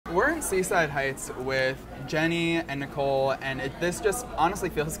we're in Seaside Heights with Jenni and Nicole, and this just honestly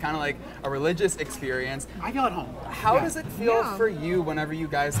feels kind of like a religious experience. I feel at home. How does it feel for you whenever you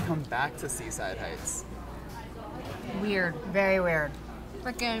guys come back to Seaside Heights? Weird. Very weird.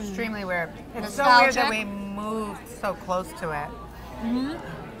 Freaking extremely weird. It's so nostalgic. weird that we moved so close to it.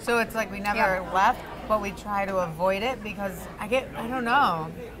 So it's like we never left, but we try to avoid it because I don't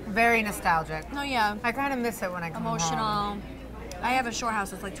know, very nostalgic. No, yeah. I kind of miss it when I come Emotional. home. I have a shore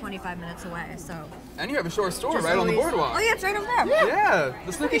house that's like 25 minutes away, so. And you have a shore store Just right on the always- boardwalk. Oh yeah, it's right over there. Yeah,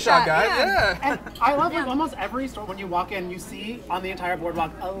 the Snooki Snooki shop, shop, guys. yeah. Yeah. And I love like almost every store when you walk in, you see on the entire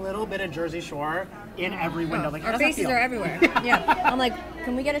boardwalk a little bit of Jersey Shore in every window. Like, Our how does that faces feel? are everywhere. Yeah. I'm like,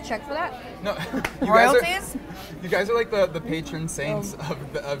 can we get a check for that? No, Royalties? You guys are like the patron saints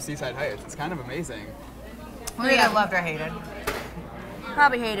of Seaside Heights. It's kind of amazing. We either loved or hated.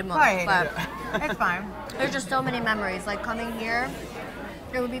 Probably hated most, Probably hated but It's fine. there's just so many memories. Like coming here,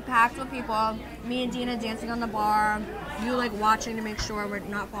 it would be packed with people. Me and Dina dancing on the bar. You like watching to make sure we're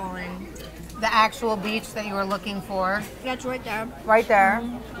not falling. The actual beach that you were looking for. Yeah, it's right there. Right there.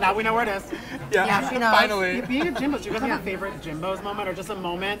 Now we know where it is. Yeah, she knows. Finally. Being at Jimbo's, do you guys have a favorite Jimbo's moment or just a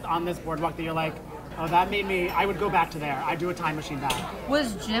moment on this boardwalk that you're like, oh, that made me, I would go back to there. I'd do a time machine back.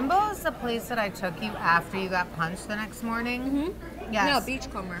 Was Jimbo's the place that I took you after you got punched the next morning? Mm-hmm. Yes. No,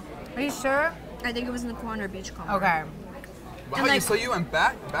 Beachcomber. Are you sure? I think it was in the corner of Beachcomber. Okay. Wow, like- so you went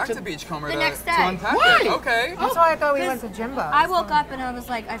back to Beachcomber The to, next day. to unpack Why? it. Okay. That's why I thought we went to Jimbo's. I woke up and I was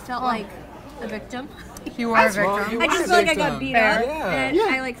like, I felt like a victim. You were a victim. Well, you I were just a feel like I got victim. beat Fair. up, Yeah. and Yeah.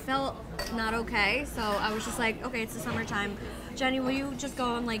 I like felt not okay. So I was just like, okay, it's the summertime. Jenni, will you just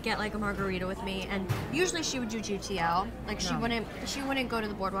go and like get like a margarita with me? And usually she would do GTL. Like she wouldn't go to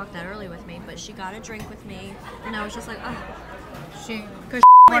the boardwalk that early with me, but she got a drink with me, and I was just like, oh, She because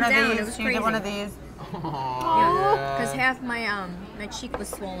one went of down. these. It was She crazy. did one of these. Yeah, because half my my cheek was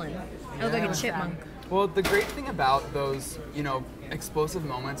swollen. I looked like a chipmunk. Well, the great thing about those, explosive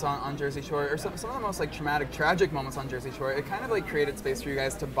moments on Jersey Shore, or some of the most like traumatic, tragic moments on Jersey Shore, it kind of like created space for you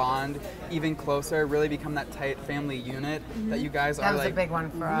guys to bond even closer, really become that tight family unit that you guys That are was like a big one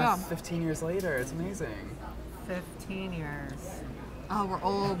for us. 15 years later. It's amazing. 15 years. Oh, we're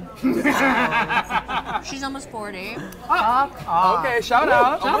old. She's almost 40, Fuck off. Okay, shout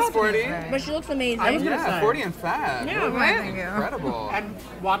out. Almost to 40. this guy. but she looks amazing. I was gonna Yeah, say. 40 and fat. Yeah, Really right? Thank you. Incredible. And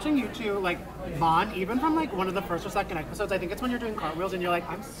watching you two like bond, even from like one of the first or second episodes, I think it's when you're doing cartwheels and you're like,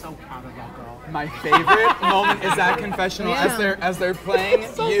 I'm so proud of that girl. My favorite moment is that confessional as they're playing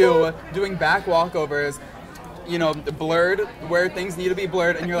you doing back walkovers, blurred where things need to be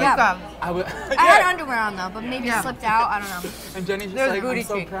blurred, and you're like, Yeah. I would. I had underwear on though, but maybe it slipped out. I don't know. And Jenni's just There's like, booty I'm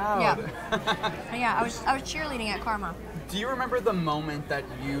so cheek. proud. Yeah, I was cheerleading at Karma. Do you remember the moment that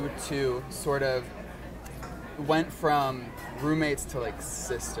you two sort of went from roommates to like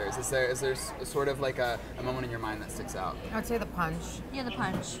sisters? Is there sort of like a moment in your mind that sticks out? I would say the punch. Yeah, the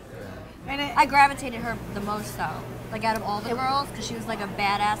punch. And I gravitated her the most though, like out of all the girls, because she was like a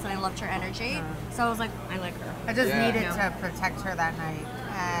badass and I loved her energy. So I was like, I like her. I just Yeah. needed Yeah. to protect her that night,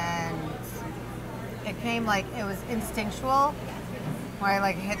 and it came like it was instinctual, where I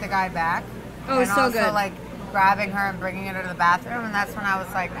like hit the guy back. Oh, it was and so also, good. like grabbing her and bringing her to the bathroom, and that's when I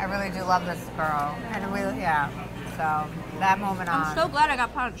was like, I really do love this girl, and so that moment on. I'm so glad I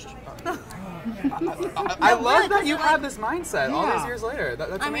got punched. I No, love really, that 'cause you it, had like- this mindset all these years later.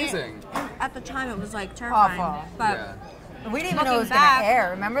 That's I mean, amazing. at the time it was like terrifying, Awful. but Yeah. We didn't even know it was Looking back- gonna air.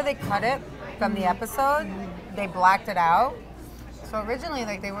 Remember they cut it from the episode? They blacked it out. So originally,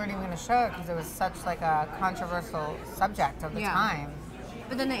 like they weren't even gonna show it because it was such like a controversial subject of the Yeah. time.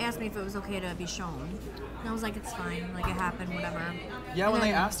 But then they asked me if it was okay to be shown, and I was like, it's fine, like it happened, whatever. Yeah, And when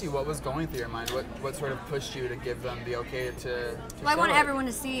they then- asked you what was going through your mind, what sort of pushed you to give them the okay to Well, I show want it? everyone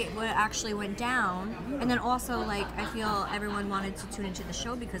to see what actually went down, and then also like I feel everyone wanted to tune into the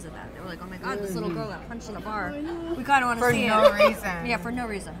show because of that. They were like, "Oh my God, this little girl got punched in a bar. We kind of want to For see no it." reason. Yeah, for no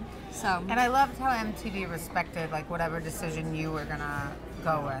reason. So. And I loved how MTV respected like whatever decision you were gonna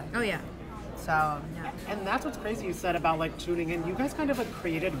go with. Oh yeah. So Yeah. And that's what's crazy you said about like tuning in. You guys kind of like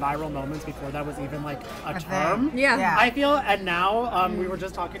created viral moments before that was even like a term. thing. Yeah. I feel, and now we were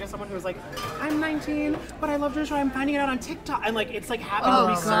just talking to someone who was like, I'm 19, but I loved your show. I'm finding it out on TikTok. And like, it's like having Oh,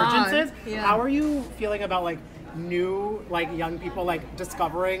 resurgences. God. Yeah. How are you feeling about like new, like young people like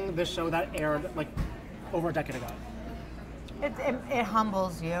discovering the show that aired like over a decade ago? it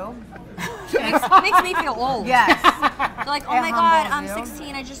humbles you. makes me feel old. Yes. They're like, oh It my God, I'm humbles you.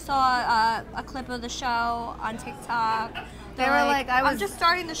 16. I just saw a clip of the show on TikTok. They were like, I'm just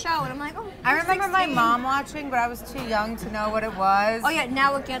starting the show, and I'm like, oh. I you're remember my 16. mom watching, but I was too young to know what it was. Oh yeah,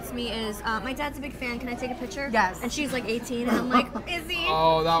 now what gets me is my dad's a big fan. Can I take a picture? Yes. And she's like 18, and I'm like, is he?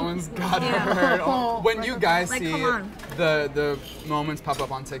 Oh, that one's gotta Yeah. hurt. Oh, when you guys Like, see come on. the moments pop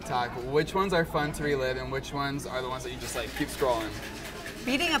up on TikTok, which ones are fun to relive and which ones are the ones that you just like keep scrolling?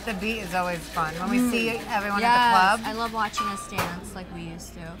 Beating up the beat is always fun. When we see everyone Yes, at the I club. love watching us dance like we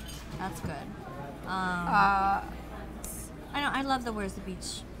used to. That's good. I know. I love the Where's the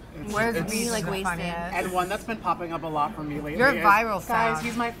Beach. Where's the It's- beat? like is the wasted. funniest. And one that's been popping up a lot for me lately. Your is, viral guys, sound.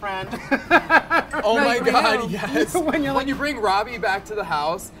 he's my friend. Oh No, my you God, do. yes. When you're when you bring Robbie back to the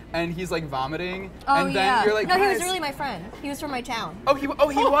house and he's like vomiting, Oh and then yeah. you're like, no, he was guys- really my friend. He was from my town. Oh, he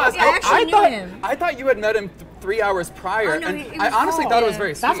was. Yeah, I actually knew thought, him. I thought you had met him 3 hours prior, Oh, no, and he I was honestly cool. thought it was Yeah.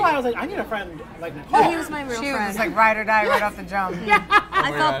 very sweet. That's why I was like, I need a friend like Nicole. Oh, he was my real She was friend. just like ride or die right off the jump.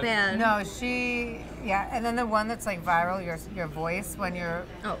 I my felt God. bad. No, yeah, and then the one that's like viral, your voice when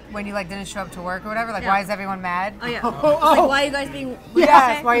you like didn't show up to work or whatever. Like, Yeah. why is everyone mad? Oh yeah. It's like, why are you guys being?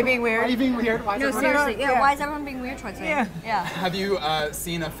 Yes, why are you being Are weird? you being weird? Why is No, everyone- seriously. Yeah. Yeah. Why is everyone being weird towards me? Yeah. Yeah. Have you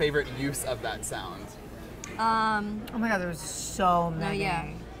seen a favorite use of that sound? Oh my God, there was so No, many. yeah.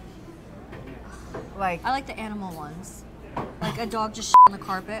 Like, I like the animal ones. Like a dog just on the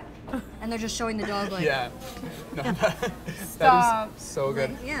carpet, and they're just showing the dog like. Yeah. No, that Stop. is so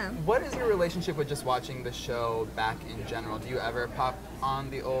good. Yeah. What is your relationship with just watching the show back in general? Do you ever pop on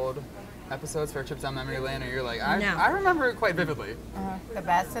the old episodes for a trip down memory lane, or you're like, I remember it quite vividly? the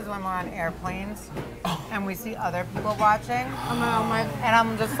best is when we're on airplanes and we see other people watching, Oh my. and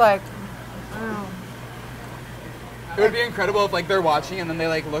I'm just like, It would be incredible if like they're watching and then they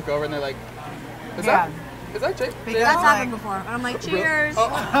like look over and they're like, is Yeah. that Jake? Because That's like- happened before. And I'm like, cheers. Oh.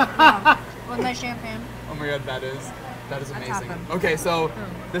 Yeah. With my champagne. Oh my God, that is amazing. happened. Okay, so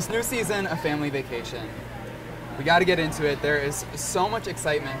this new season of Family Vacation, we got to get into it. There is so much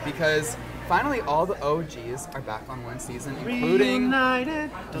excitement because finally all the OGs are back on one season, including Reunited.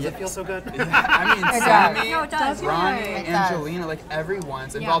 Does it feel so good? I mean, It does. Sammy, No, it does. Ronnie, It does. Angelina, like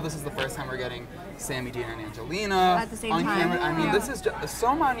everyone's involved. This is the first time we're getting Sammy, Dean, and Angelina At the same on time. camera. I mean, Yeah. this is just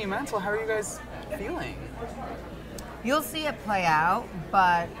so monumental. How are you guys feeling? you'll see it play out,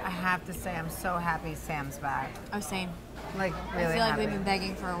 but I have to say I'm so happy Sam's back. Oh, same. Like, I really feel like happy. we've been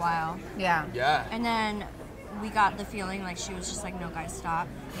begging for a while. Yeah. Yeah. And then we got the feeling like she was just like, no, guys, stop.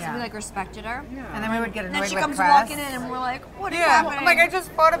 So Yeah. we like respected her. And then we would get And annoyed then she with comes press. walking in and we're like, what is Yeah, happening? I'm like, I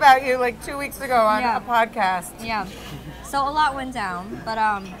just thought about you like 2 weeks ago on Yeah. a podcast. Yeah. So a lot went down, but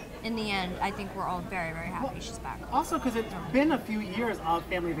in the end, I think we're all very, very happy she's back. Also, because it's been a few years of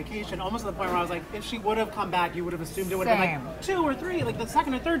Family Vacation, almost to the point where I was like, if she would have come back, you would have assumed it would have been Same. like 2 or 3, like the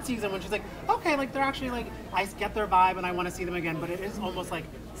second or third season, when she's like, okay, like they're actually like, I get their vibe and I want to see them again. But it is almost like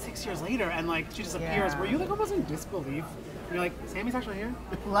 6 years later, and like she just appears. Yeah. Were you like almost in disbelief? And you're like, Sammy's actually here?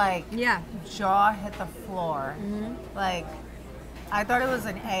 Like, Yeah. jaw hit the floor. Mm-hmm. Like, I thought it was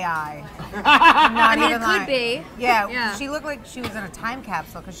an AI. I mean, even it could lying. be. Yeah, Yeah. she looked like she was in a time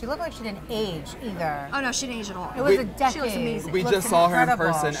capsule because she looked like she didn't age either. Oh no, she didn't age at all. It was We- a decade. She looks amazing. We Looks just saw her in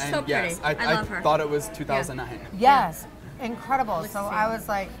incredible. person, She's and so yes, pretty. I love her. thought it was 2009. Yes, incredible. Looks So the I same. was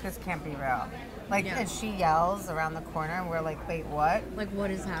like, this can't be real. Like, Yeah. and she yells around the corner, and we're like, wait, what? Like,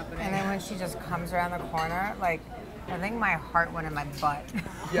 what is happening? And then when she just comes around the corner, like, I think my heart went in my butt.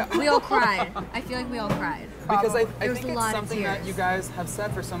 Yeah. we all cried. I feel like we all cried. Because I There was think a it's lot of something that tears. you guys have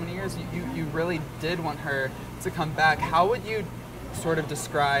said for so many years. You really did want her to come back. How would you sort of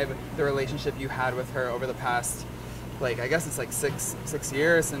describe the relationship you had with her over the past, like, I guess it's like 6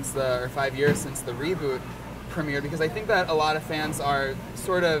 years since or 5 years since the reboot premiered? Because I think that a lot of fans are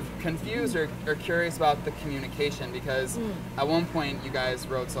sort of confused or curious about the communication, because at one point you guys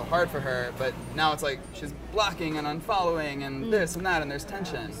rode so hard for her, but now it's like she's blocking and unfollowing and this and that, and there's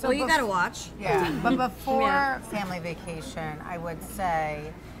tension. So Well, you bef- gotta watch. Yeah, but before Yeah. Family Vacation, I would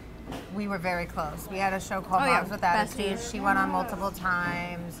say we were very close. We had a show called Oh, yeah. Moms with Attitude. Besties. She went on multiple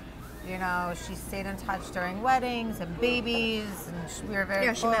times. You know, she stayed in touch during weddings and babies, and we were very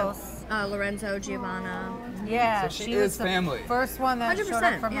Yeah, she met close. Lorenzo, Giovanna. Yeah, So she was is the family. first one that showed up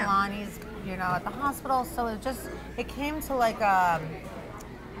 100%, for yeah. Milani's, you know, at the hospital. So it came to like, I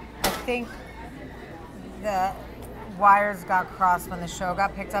think the wires got crossed when the show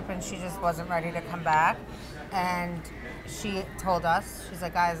got picked up, and she just wasn't ready to come back. And she told us, she's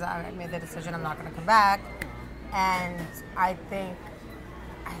like, guys, I made the decision, I'm not going to come back. And I think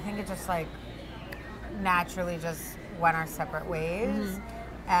it just like naturally just went our separate ways.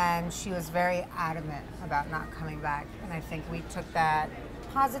 And she was very adamant about not coming back. And I think we took that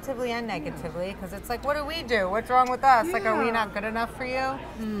positively and negatively, because it's like, what do we do? What's wrong with us? Like, are we not good enough for you?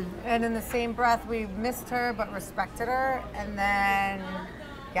 And in the same breath, we missed her but respected her. And then,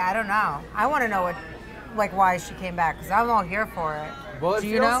 yeah, I don't know. I want to know what, like, why she came back, because I'm all here for it. Well, do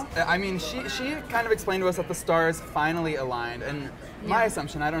you know? I mean, she kind of explained to us that the stars finally aligned, and my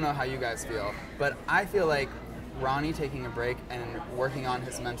assumption, I don't know how you guys feel, but I feel like Ronnie taking a break and working on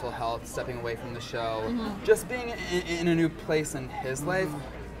his mental health, stepping away from the show, just being in a new place in his life,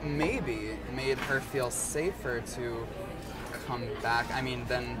 maybe made her feel safer to come back. I mean,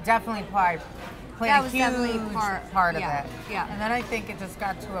 then Definitely played That a was huge definitely part of yeah, it. yeah. And then I think it just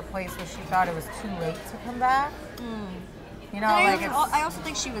got to a place where she thought it was too late to come back. You know, And like I also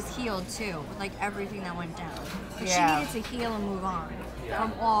think she was healed too, with like everything that went down. Like she needed to heal and move on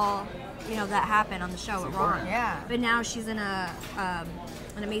from all, you know, that happened on the show with Ron. Yeah. But now she's in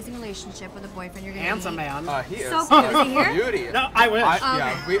an amazing relationship with a boyfriend. You're gonna Handsome meet. man. he is So cute. Is he here? beauty. No, I wish.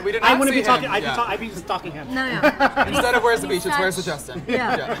 Yeah, we did not I wouldn't see be talking. him. I'd be stalking him. No. Instead of where's the beach, He's it's where's the such- Justin.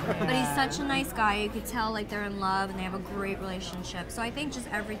 Yeah. But he's such a nice guy. You could tell like they're in love and they have a great relationship. So I think just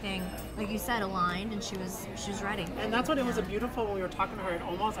everything, like you said, aligned, and she was ready. And that's what it was a beautiful when we were talking to her. It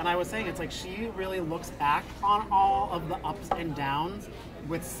almost, and I was saying, it's like she really looks back on all of the ups and downs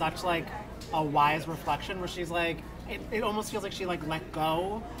with such like a wise reflection, where she's like, it almost feels like she like let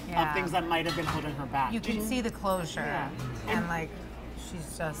go of things that might have been holding her back. you can see the closure. Yeah. And like,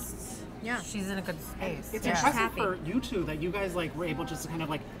 she's just, she's in a good space. It's Yeah. impressive happy. for you two that you guys like were able just to kind of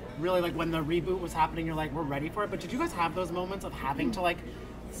like really like when the reboot was happening, you're like, we're ready for it. But did you guys have those moments of having to like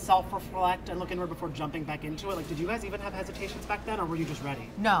self-reflect and look inward before jumping back into it? Like, did you guys even have hesitations back then, or were you just ready?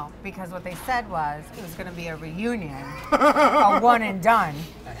 No, because what they said was it was going to be a reunion, a one and done.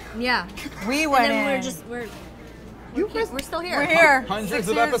 Yeah. We And went then in. we're still here. We're here. Hundreds 6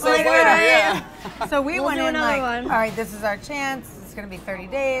 of years episodes later, yeah. So we We'll went do in another like, one. all right, this is our chance. It's going to be 30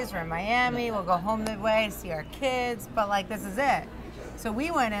 days. We're in Miami. We'll go home midway, see our kids. But like, this is it. So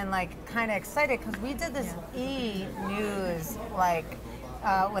we went in like kind of excited because we did this E-News like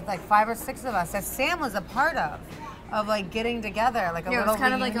with like 5 or 6 of us that Sam was a part of like getting together, like a Yeah, it little was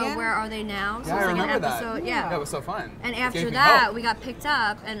kind of like reunion. a Where Are They Now? So Yeah, it was I like remember an that. episode. Yeah, it was so fun. And It after gave me that, hope. we got picked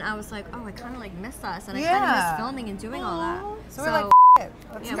up, and I was like, oh, I kind of like miss us, and I kind of Yeah. miss filming and doing all that. So we're like, it,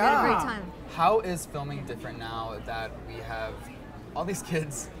 let's yeah, go. we had a great time. How is filming different now that we have all these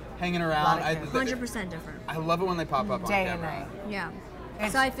kids hanging around? Lot of kids. 100% different. I love it when they pop up Day on and camera. night. Yeah.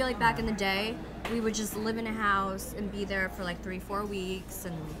 It's- So I feel like back in the day, we would just live in a house and be there for like 3-4 weeks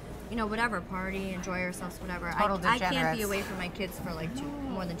and, you know, whatever, party, enjoy ourselves, whatever. Total I can't be degenerates. away from my kids for like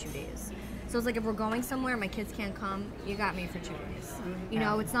more than 2 days. So it's like if we're going somewhere, my kids can't come, you got me for 2 days. You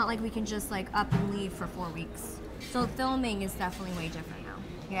know, it's not like we can just like up and leave for 4 weeks. So filming is definitely way different now.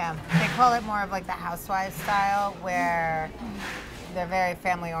 Yeah, they call it more of like the housewives style, where they're very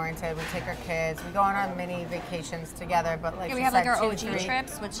family oriented. We take our kids, we go on our mini vacations together, but like Yeah, we just have like our 2, OG 3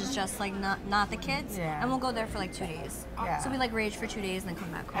 trips, which is just like not the kids, Yeah. and we'll go there for like 2 days. Yeah. So we like rage for 2 days and then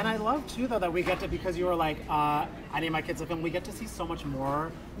come back home. And I love too though that we get to, because you were like, I need my kids to film, we get to see so much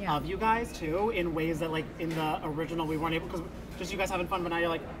more of you guys too, in ways that like in the original we weren't able, because just you guys having fun, but now you're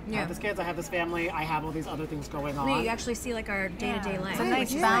like, I have these kids, I have this family, I have all these other things going on. You actually see like our day-to-day life. It's a nice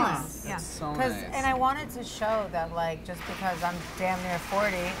which is balance. nice. Yeah. So Because, nice. and I wanted to show that, like, just because I'm damn near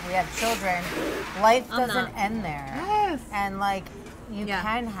 40, we have children, life I'm doesn't not. end there. Yes. And, like, you Yeah.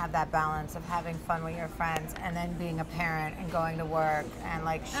 can have that balance of having fun with your friends and then being a parent and going to work and,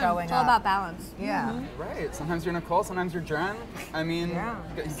 like, showing It's all up. about balance. Yeah. Right. Sometimes you're Nicole, sometimes you're Jen. I mean, Yeah.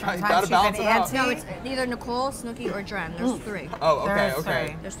 you Sometimes gotta she's balance an it out. auntie. No, it's either Nicole, Snooki, or Dren. There's 3. Oh, okay, There's okay.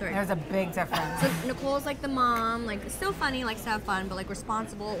 3. There's 3. There's a big difference. So Nicole's like the mom, like still funny, likes to have fun, but like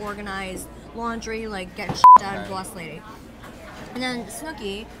responsible, organized, laundry, like getting shit done, Okay. boss lady. And then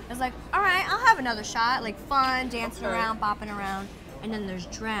Snooki is like, all right, I'll have another shot, like fun, dancing Okay. around, bopping around. And then there's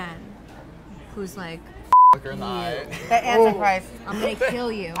Dren, who's like, Look her in the eye. The Antichrist. I'm gonna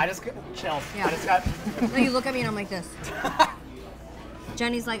kill you. I just chills. Yeah. I just got. No, you look at me and I'm like this.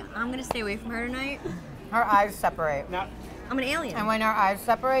 Jenny's like, I'm gonna stay away from her tonight. Her eyes separate. Now, I'm an alien. And when our eyes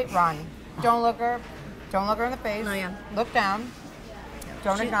separate, run. Don't look her. Don't look her in the face. No, yeah. Look down.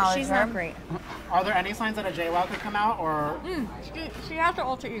 Don't acknowledge She's her. not great. are there any signs that a JWoww could come out, or? She has her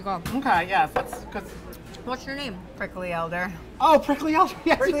alter ego. Okay, yes, that's because. What's your name? Prickly elder. Oh, prickly elder.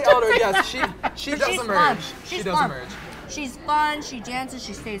 Yes, Prickly Elder, yes, she But does she's emerge. fun. She She's does fun. emerge. She's fun. She dances.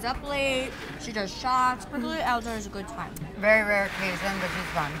 She stays up late. She does shots. Prickly Elder is a good time. Very rare occasion, but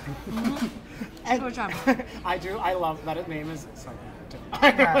she's fun. She's a good time. I do. I love that his name is. Sorry,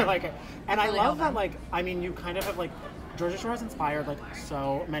 I really like it, and I Really love well that. Like, I mean, you kind of have like Jersey Shore has inspired like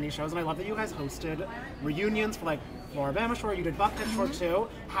so many shows, and I love that you guys hosted reunions for like Floribama Shore. You did Buckhead Shore too.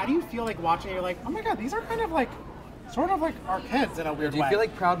 How do you feel like watching it? You're like, oh my god, these are kind of like, sort of like our kids in a weird way. Do you feel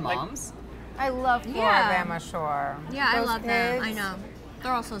like proud moms? I love Floribama Shore. Yeah, Those I love them. I kids, know.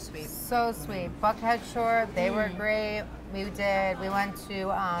 They're all so sweet. So sweet. Buckhead Shore, they were great. We went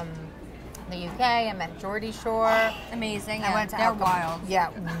to the UK. I met Geordie Shore. Amazing. I went to They're wild. Yeah,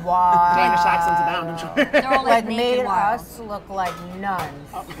 wild. Danish accents abound, I'm sure. They're all like Like naked made wild. us look like nuns.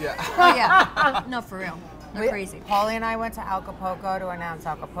 Yeah. Oh yeah. No, for real. They're crazy. Paulie and I went to Acapulco to announce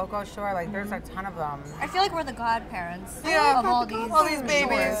Acapulco Shore. Like, there's a ton of them. I feel like we're the godparents Yeah, of all these babies.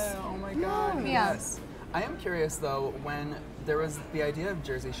 shores. Oh my god. Yeah. Yes. I am curious though, when there was the idea of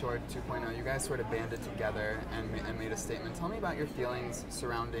Jersey Shore 2.0, you guys sort of banded together and made a statement. Tell me about your feelings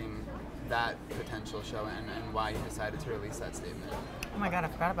surrounding that potential show and why you decided to release that statement. Oh my god, I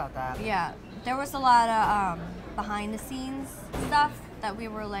forgot about that. Yeah, there was a lot of behind the scenes stuff that we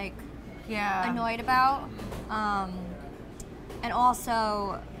were like annoyed about, and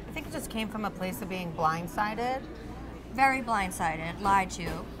also I think it just came from a place of being blindsided. very blindsided, lied to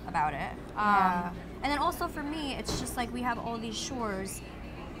about it. Yeah. And then also for me, it's just like we have all these shores.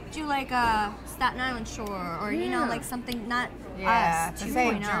 Do like a Staten Island shore, or you know, like something not Yeah, us to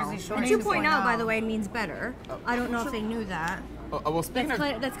say 2.0. Jersey Shore And 2.0. 2.0, by the way, means better. I don't know if they knew that. Well, speaking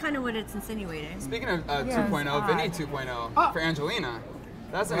That's kind of what it's insinuating. Speaking of Yeah, 2.0, it's Vinny odd. 2.0 for Angelina.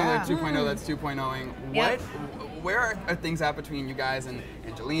 That's another Yeah. 2.0 that's 2.0ing. Yep. Where are things at between you guys and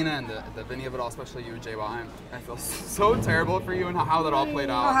Angelina and the Vinny of it all, especially you, JWoww? I feel so terrible for you and how that all played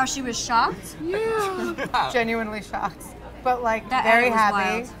Oh, out. how she was shocked. Yeah. Genuinely shocked. But like, That very edit was happy.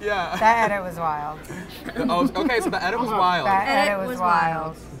 wild. Yeah. That edit was wild. Oh, okay, so the edit was wild. That Edit edit was was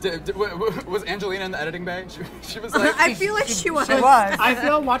wild. Was Angelina in the editing bay? She was like, I feel like she was. She was. I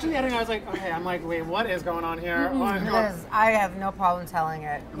feel watching the editing, I was like, okay, I'm like, wait, what is going on here? Because I have no problem telling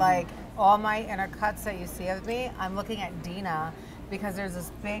it. Like, all my inner cuts that you see of me, I'm looking at Dina because there's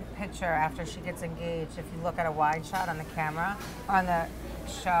this big picture after she gets engaged. If you look at a wide shot on the camera, on the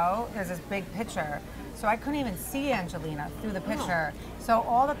show, there's this big picture. So I couldn't even see Angelina through the picture. So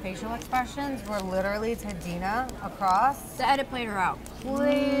all the facial expressions were literally to Dina across. The edit played her out.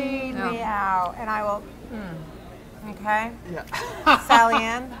 Played me out. And I will, okay? yeah. Sally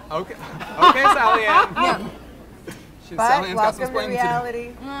Ann. Okay, Sally Ann. Yeah. Sally But Ann's got some welcome to explaining to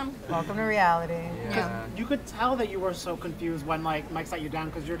reality. Welcome to reality. do. Yeah. You could tell that you were so confused when like Mike sat you down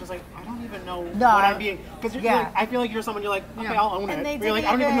because you're just like, I don't even know No, what I- I'm being. Because you're yeah. like, I feel like you're someone you're like, okay, I'll own And it. they You're like, didn't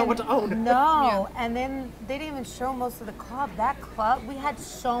I don't even know what to own. No, and then they didn't even show most of the club. That club, we had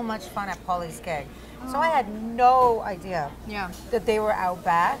so much fun at Paulie's gig. So I had no idea Yeah. that they were out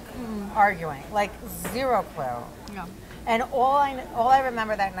back arguing. Like, zero clue. Yeah. And all I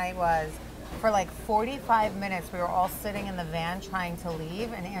remember that night was, for like 45 minutes, we were all sitting in the van trying to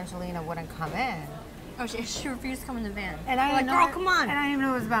leave, and Angelina wouldn't come in. Oh, she refused to come in the van. And I like, didn't girl, know, come on. And I didn't even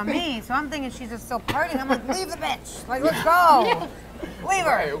know it was about me. So I'm thinking she's just still partying. I'm like, leave the bitch. Like, let's go. Leave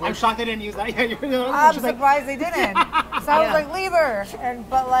her. I'm shocked they didn't use that. Yeah, I'm she's like, surprised they didn't. So I was like, leave her.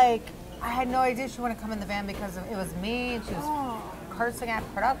 But like, I had no idea she wouldn't come in the van because it was me and she was cursing at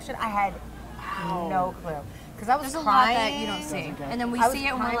production. I had no clue. Because I was There's a lot crying. that you don't see. And then we I was see it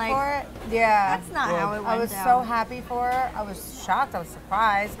and we're crying like, for it. Yeah. that's not how it went I was down. so happy for her. I was shocked. I was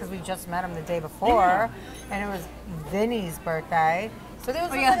surprised because we just met him the day before. And it was Vinny's birthday. So there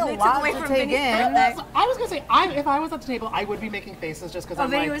was just, yeah, like they a took lot away to from take Vinny. in. I was gonna say, if I was at the table, I would be making faces just because Oh, I'm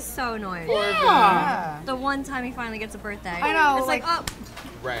Vinny like, was so annoyed. Yeah. The one time he finally gets a birthday. I know, It's like, like- oh,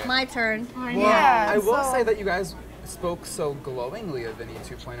 Right. my turn. Well, Yeah, I will so- say that you guys spoke so glowingly of Vinny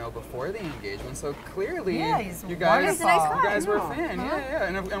 2.0 before the engagement, so clearly Yeah, he's you guys, wonderful. He's a nice you guy, guys were a yeah. fan.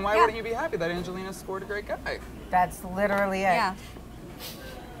 Yeah. And why Yeah. wouldn't you be happy that Angelina scored a great guy? That's literally it. Yeah.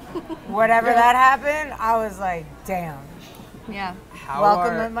 Whatever that happened, I was like, damn. Yeah. How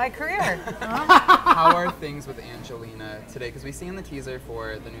Welcome are, to my career. how are things with Angelina today? Because we see in the teaser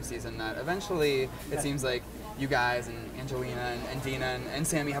for the new season that eventually it seems like you guys and Angelina and Dina and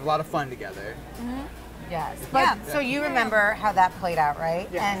Sammi have a lot of fun together. Yes. But Yeah. so you remember how that played out, right?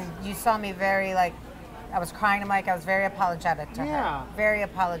 Yes. And you saw me very like, I was crying to Mike. I was very apologetic to Yeah. her. Very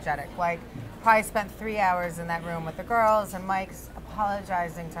apologetic. Like, probably spent 3 hours in that room with the girls, and Mike's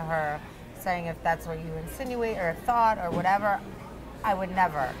apologizing to her, saying if that's what you insinuate or thought or whatever, I would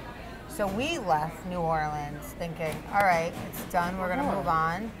never. So we left New Orleans thinking, all right, it's done. We're gonna move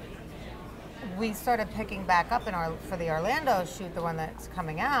on. We started picking back up for the Orlando shoot, the one that's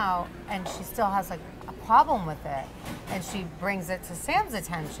coming out, and she still has like a problem with it, and she brings it to Sam's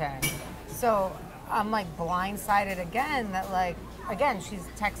attention. So I'm like blindsided again that like, again, she's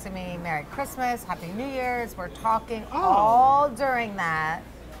texting me Merry Christmas, Happy New Year's. We're talking all during that.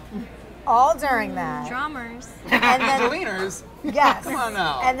 All during that. Drummers. And then, Angelina's? yes. Come on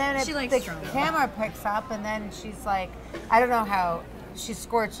now. And then She the likes drama. camera picks up, and then she's like, I don't know how she's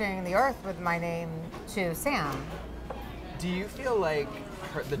scorching the earth with my name to Sam. Do you feel like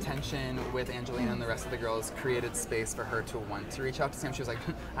the tension with Angelina and the rest of the girls created space for her to want to reach out to Sam? She was like,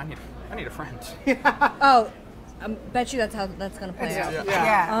 I need a friend. Oh, I bet you that's how that's gonna play out.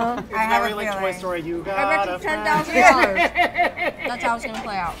 Yeah. It's I have very a like Toy feeling. Story. You I got bet a you friend. $10,000. That's how it's gonna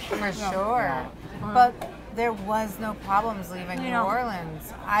play out. For sure. But there was no problems leaving New Yeah.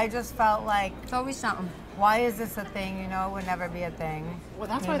 Orleans. I just felt like, It's always something. why is this a thing? You know, it would never be a thing. Well,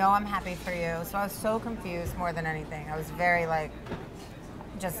 that's you why- know I'm happy for you. So I was so confused more than anything. I was very like,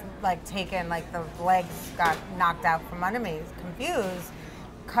 just like taken, like the legs got knocked out from under me, confused.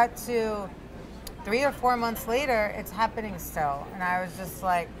 Cut to 3 or 4 months later, it's happening still. And I was just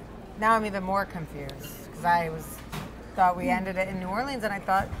like, now I'm even more confused because thought we ended it in New Orleans, and I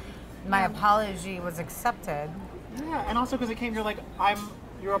thought my apology was accepted. Yeah, and also because it came, you're like,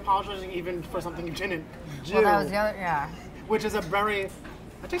 you're apologizing even for something you didn't do. Well, that was the other, yeah. Which is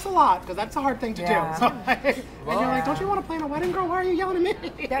that takes a lot, because that's a hard thing to Yeah. do. So, and you're like, don't you want to plan a wedding, girl? Why are you yelling at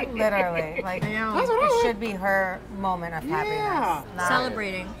me? Yeah, literally. Like, That's what I it was- should be her moment of happiness. Yeah. not-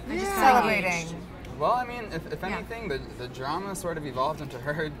 Celebrating. I just Yeah. Celebrating. Well, I mean, if anything, the drama sort of evolved into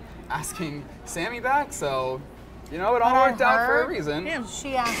her asking Sammy back, so, you know, it all But I worked out for a heard- reason. Yeah.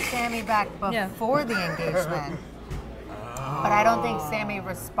 She asked Sammy back Yeah. before the engagement. But I don't think Sammy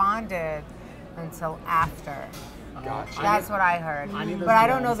responded until after. Gotcha. That's what I heard. I need those But I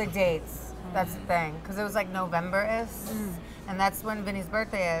don't know DMs. the dates. That's the thing. Because it was like November-ish. And that's when Vinny's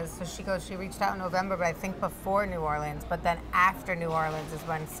birthday is. So she reached out in November, but I think before New Orleans. But then after New Orleans is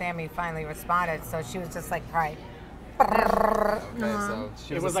when Sammy finally responded. So she was just like, right. Okay, so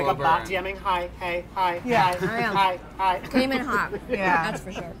she It was was like slow a bot burn. DMing, hi, hey, hi, Yeah. hi, I am. hi, hi. Came in hot. Yeah. That's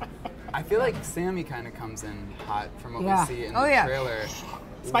for sure. I feel like Sammy kind of comes in hot from what Yeah. we see in Oh, the yeah. trailer.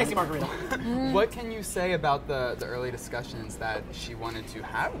 Spicy margarita. What can you say about the early discussions that she wanted to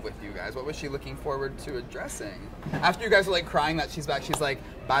have with you guys? What was she looking forward to addressing? After you guys were like crying that she's back, she's like,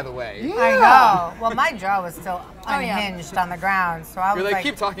 by the way. I know. Well, my jaw was still Oh, yeah. unhinged on the ground. So I was You're like,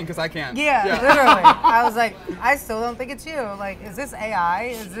 keep talking because I can't. Yeah, literally. I was like, I still don't think it's you. Like, is this AI?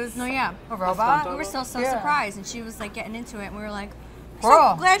 Is this No, yeah. a robot? We were still so Yeah. surprised, and she was like getting into it, and we were like,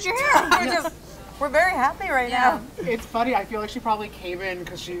 Girl. so glad you're here. We're very happy right Yeah. now. It's funny, I feel like she probably came in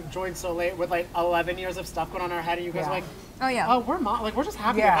because she joined so late with like 11 years of stuff going on in her head, and you guys Yeah. were like, Oh yeah. oh, we're just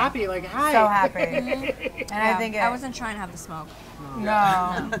happy, Yeah. you're happy, like, hi. So happy. And I think I wasn't trying to have the smoke. no.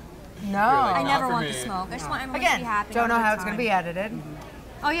 I Not never for want me. the smoke. I just want everyone to Again, be happy. don't know have a how good it's going to time. be edited,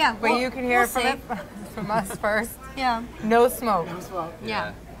 Oh yeah. but you can hear we'll from us first. Yeah. No smoke.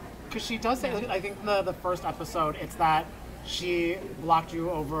 Yeah. Because she does say, I think the first episode, it's that she blocked you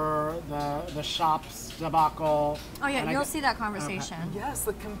over the shops debacle. Oh yeah. and I You'll g- see that conversation. Yes,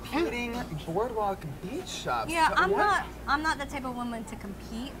 the competing boardwalk beach shops. Yeah, So what- I'm not the type of woman to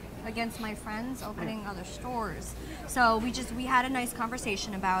compete against my friends opening other stores. So we had a nice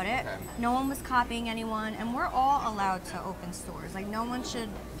conversation about it. Okay. No one was copying anyone, and we're all allowed to open stores. Like no one should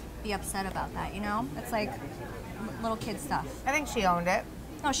be upset about that, you know? It's like little kid stuff. I think she owned it.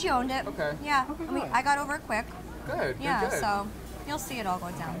 No, she owned it. Okay. Yeah. Okay, I mean, good. I got over it quick. Good, Yeah, good. so you'll see it all go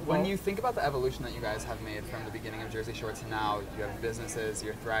down. When you think about the evolution that you guys have made from the beginning of Jersey Shore to now, you have businesses,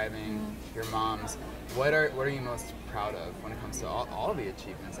 you're thriving, your moms. What are you most proud of when it comes to all the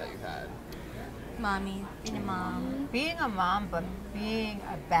achievements that you've had? Mommy, being a mom. Being a mom, but being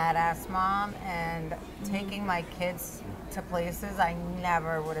a badass mom and taking my kids to places I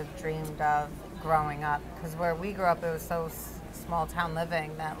never would have dreamed of growing up. Because where we grew up, it was so small town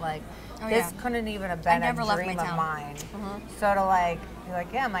living that like Oh, this yeah. couldn't even have I been a never left my dream of town. mine. So to like be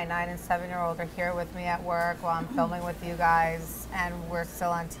like, yeah, my 9 and 7-year-old are here with me at work while I'm filming with you guys, and we're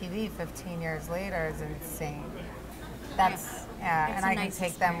still on TV 15 years later is insane. That's It's and a I can nice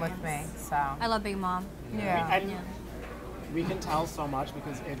take them with me. So I love being mom. yeah. And we can tell so much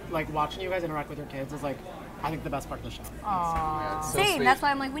because it, like watching you guys interact with your kids is like, I think the best part of the show. Yeah, it's so Same. sweet. That's why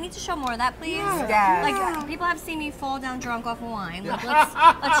I'm like, we need to show more of that, please. Yes. Like people have seen me fall down drunk off of wine. Like,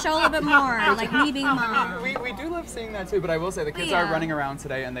 let's show a little bit more. Like me being mom. We do love seeing that too, but I will say the kids are running around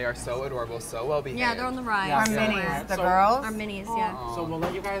today and they are so adorable, so well behaved. Yeah, they're on the rise. Yeah. Our Yeah. minis, the So- girls. Our minis, yeah. So we'll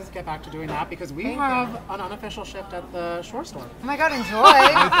let you guys get back to doing that because we Thank have an unofficial shift at the Shore store. Oh my God,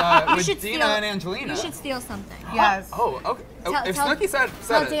 enjoy. With You should Dina steal- and Angelina. You should steal something. Yes. Oh, okay. If Snooki said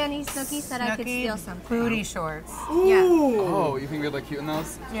tell it. Danny, Snooki said I could steal something. Booty shorts. Yeah. Oh, you think we'd look cute in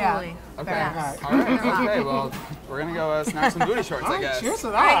those? Yeah. Totally. Okay. Yes. All right. Okay. Well, we're gonna go snatch some booty shorts, I guess. Cheers to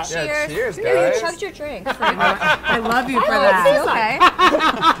All right, that. Yeah, cheers. cheers, You guys. chugged your drink. I love you for Oh, that.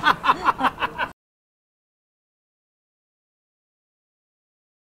 okay.